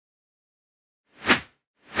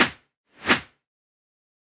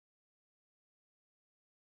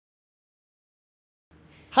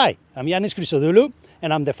Hi, I'm Yannis Christodoulou,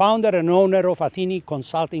 and I'm the founder and owner of Athene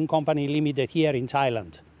Consulting Company Limited here in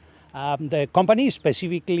Thailand. The company is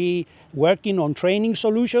specifically working on training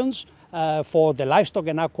solutions for the livestock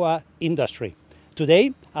and aqua industry.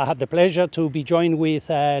 Today, I have the pleasure to be joined with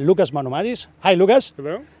Lucas Manomadis. Hi, Lucas.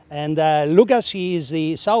 Hello. And Lucas, he is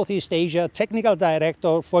the Southeast Asia Technical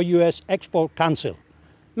Director for US Export Council.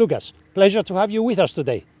 Lucas, pleasure to have you with us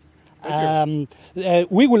today.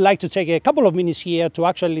 We would like to take a couple of minutes here to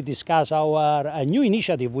actually discuss our new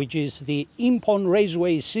initiative, which is the In-Pond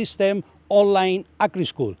Raceway System online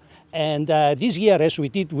agri-school. And this year, as we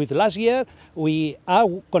did with last year, we are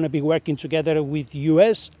going to be working together with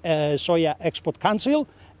US Soya Export Council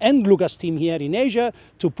and Lucas' team here in Asia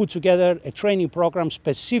to put together a training program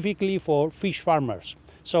specifically for fish farmers.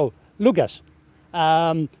 So, Lucas,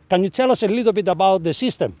 can you tell us a little bit about the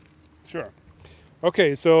system? Sure.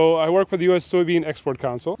 Okay, so I work for the U.S. Soybean Export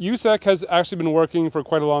Council. USEC has actually been working for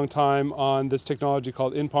quite a long time on this technology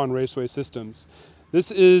called In-Pond Raceway Systems.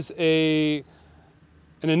 This is an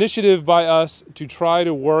initiative by us to try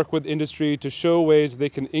to work with industry to show ways they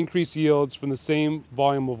can increase yields from the same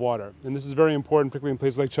volume of water. And this is very important, particularly in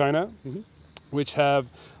places like China, which have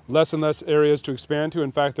less and less areas to expand to.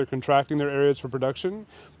 In fact, they're contracting their areas for production,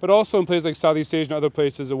 but also in places like Southeast Asia and other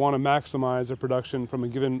places that want to maximize their production from a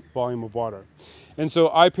given volume of water. And so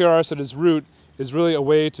IPRS at its root is really a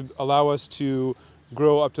way to allow us to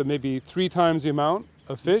grow up to maybe 3 times the amount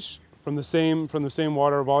of fish from the same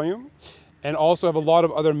water volume, and also have a lot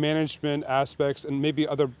of other management aspects and maybe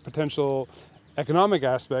other potential economic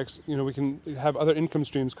aspects. You know, we can have other income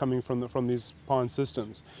streams coming from these pond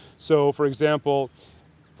systems. So, for example,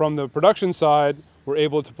 from the production side, we're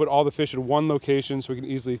able to put all the fish at one location so we can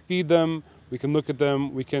easily feed them, we can look at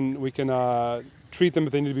them, we can treat them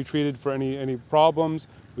if they need to be treated for any problems,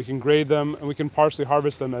 we can grade them, and we can partially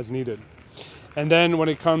harvest them as needed. And then when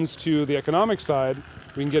it comes to the economic side,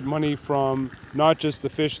 we can get money from not just the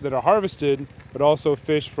fish that are harvested, but also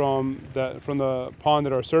fish from the pond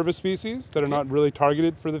that are service species that are not really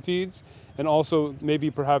targeted for the feeds, and also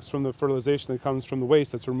maybe perhaps from the fertilization that comes from the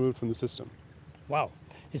waste that's removed from the system. Wow.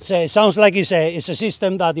 It sounds like it's a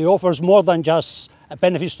system that it offers more than just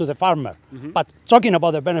benefits to the farmer. But talking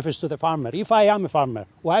about the benefits to the farmer, if I am a farmer,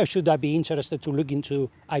 why should I be interested to look into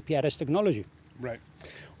IPRS technology? Right.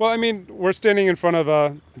 Well, I mean, we're standing in front of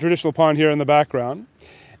a traditional pond here in the background,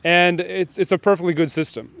 and it's a perfectly good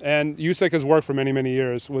system. And USEC has worked for many, many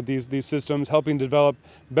years with these systems, helping develop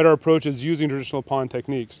better approaches using traditional pond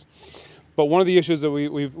techniques. But one of the issues that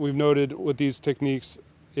we've noted with these techniques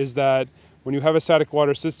is that when you have a static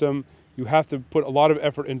water system, you have to put a lot of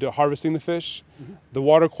effort into harvesting the fish. The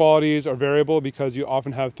water qualities are variable because you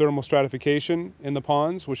often have thermal stratification in the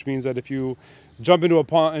ponds, which means that if you jump into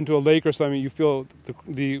a lake or something, you feel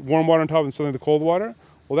the warm water on top and suddenly the cold water.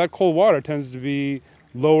 Well, that cold water tends to be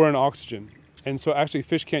lower in oxygen. And so actually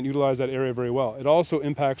fish can't utilize that area very well. It also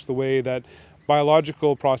impacts the way that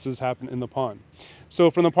biological processes happen in the pond. So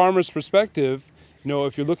from the farmer's perspective, you know,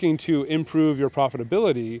 if you're looking to improve your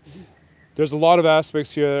profitability, there's a lot of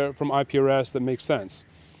aspects here from IPRS that make sense.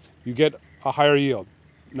 You get a higher yield.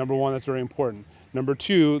 Number one, that's very important. Number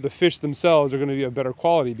two, the fish themselves are going to be of better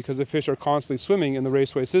quality because the fish are constantly swimming in the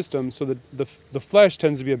raceway system, so that the flesh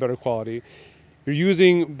tends to be of better quality. You're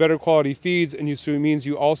using better quality feeds, and so it means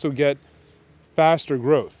you also get faster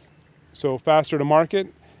growth. So faster to market,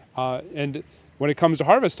 and when it comes to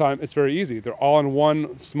harvest time, it's very easy. They're all in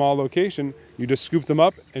one small location. You just scoop them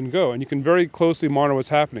up and go. And you can very closely monitor what's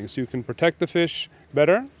happening. So you can protect the fish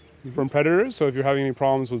better from predators. So if you're having any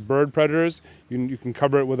problems with bird predators, you can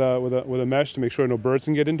cover it with a mesh to make sure no birds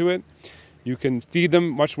can get into it. You can feed them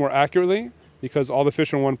much more accurately because all the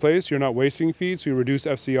fish are in one place. You're not wasting feed, so you reduce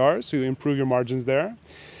FCRs, so you improve your margins there.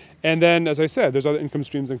 And then, as I said, there's other income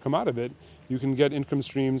streams that come out of it. You can get income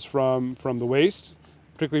streams from the waste,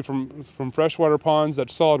 particularly from freshwater ponds.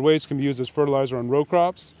 That solid waste can be used as fertilizer on row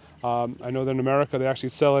crops. I know that in America they actually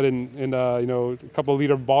sell it in a couple of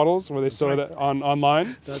liter bottles where they sell it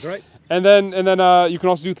online. That's right. And then you can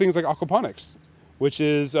also do things like aquaponics, which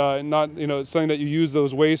is something that you use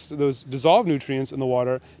those dissolved nutrients in the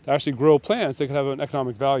water to actually grow plants that can have an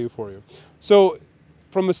economic value for you. So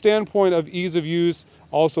from the standpoint of ease of use,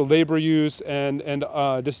 also labor use, and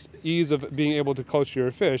just ease of being able to culture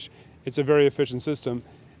your fish, it's a very efficient system,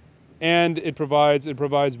 and it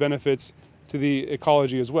provides benefits to the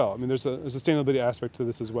ecology as well. I mean, there's a sustainability aspect to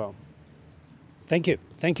this as well. Thank you.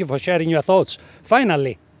 Thank you for sharing your thoughts.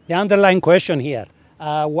 Finally, the underlying question here,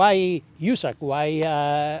 why USEC, why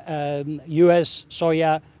US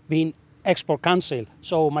Soya being Export Council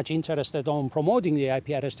so much interested on promoting the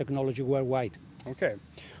IPRS technology worldwide? Okay.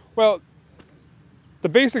 Well, the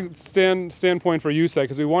basic standpoint for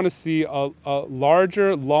USEC is we want to see a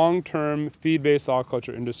larger, long-term feed-based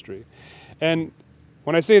aquaculture industry. And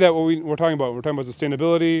when I say that, what we're talking about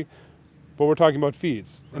sustainability, but we're talking about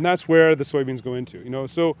feeds. And that's where the soybeans go into.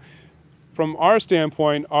 So from our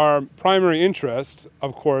standpoint, our primary interest,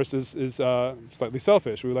 of course, is slightly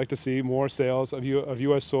selfish. We would like to see more sales of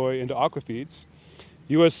U.S. soy into aquafeeds.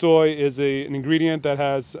 U.S. soy is an ingredient that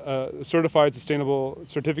has a certified sustainable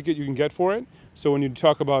certificate you can get for it. So when you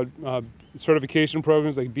talk about certification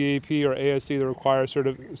programs like BAP or ASC that require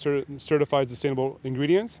certified sustainable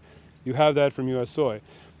ingredients, you have that from U.S. soy.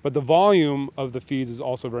 But the volume of the feeds is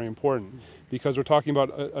also very important because we're talking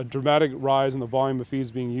about a dramatic rise in the volume of feeds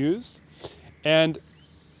being used. And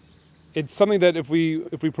it's something that if we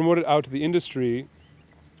promote it out to the industry,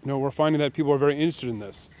 we're finding that people are very interested in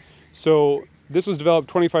this. So this was developed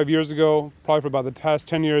 25 years ago. Probably for about the past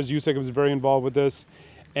 10 years, USEC was very involved with this.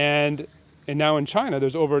 And now in China,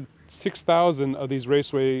 there's over 6,000 of these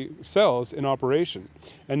raceway cells in operation.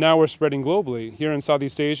 And now we're spreading globally. Here in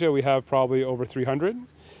Southeast Asia, we have probably over 300.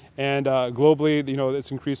 And globally,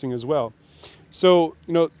 it's increasing as well. So,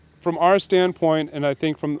 from our standpoint, and I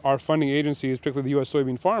think from our funding agencies, particularly the U.S.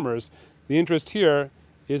 soybean farmers, the interest here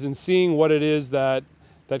is in seeing what it is that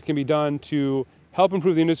can be done to help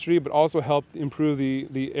improve the industry, but also help improve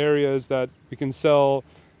the areas that we can sell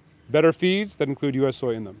better feeds that include U.S.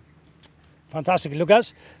 soy in them. Fantastic,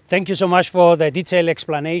 Lucas. Thank you so much for the detailed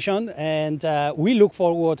explanation, and we look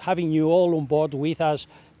forward to having you all on board with us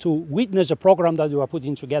to witness the program that you are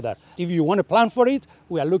putting together. If you want to plan for it,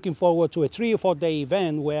 we are looking forward to a 3 or 4 day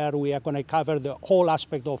event where we are going to cover the whole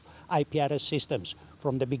aspect of IPRS systems.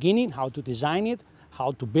 From the beginning, how to design it,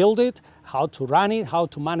 how to build it, how to run it, how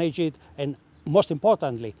to manage it, and most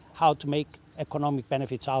importantly, how to make economic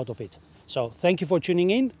benefits out of it. So thank you for tuning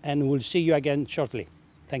in, and we'll see you again shortly.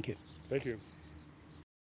 Thank you. Thank you.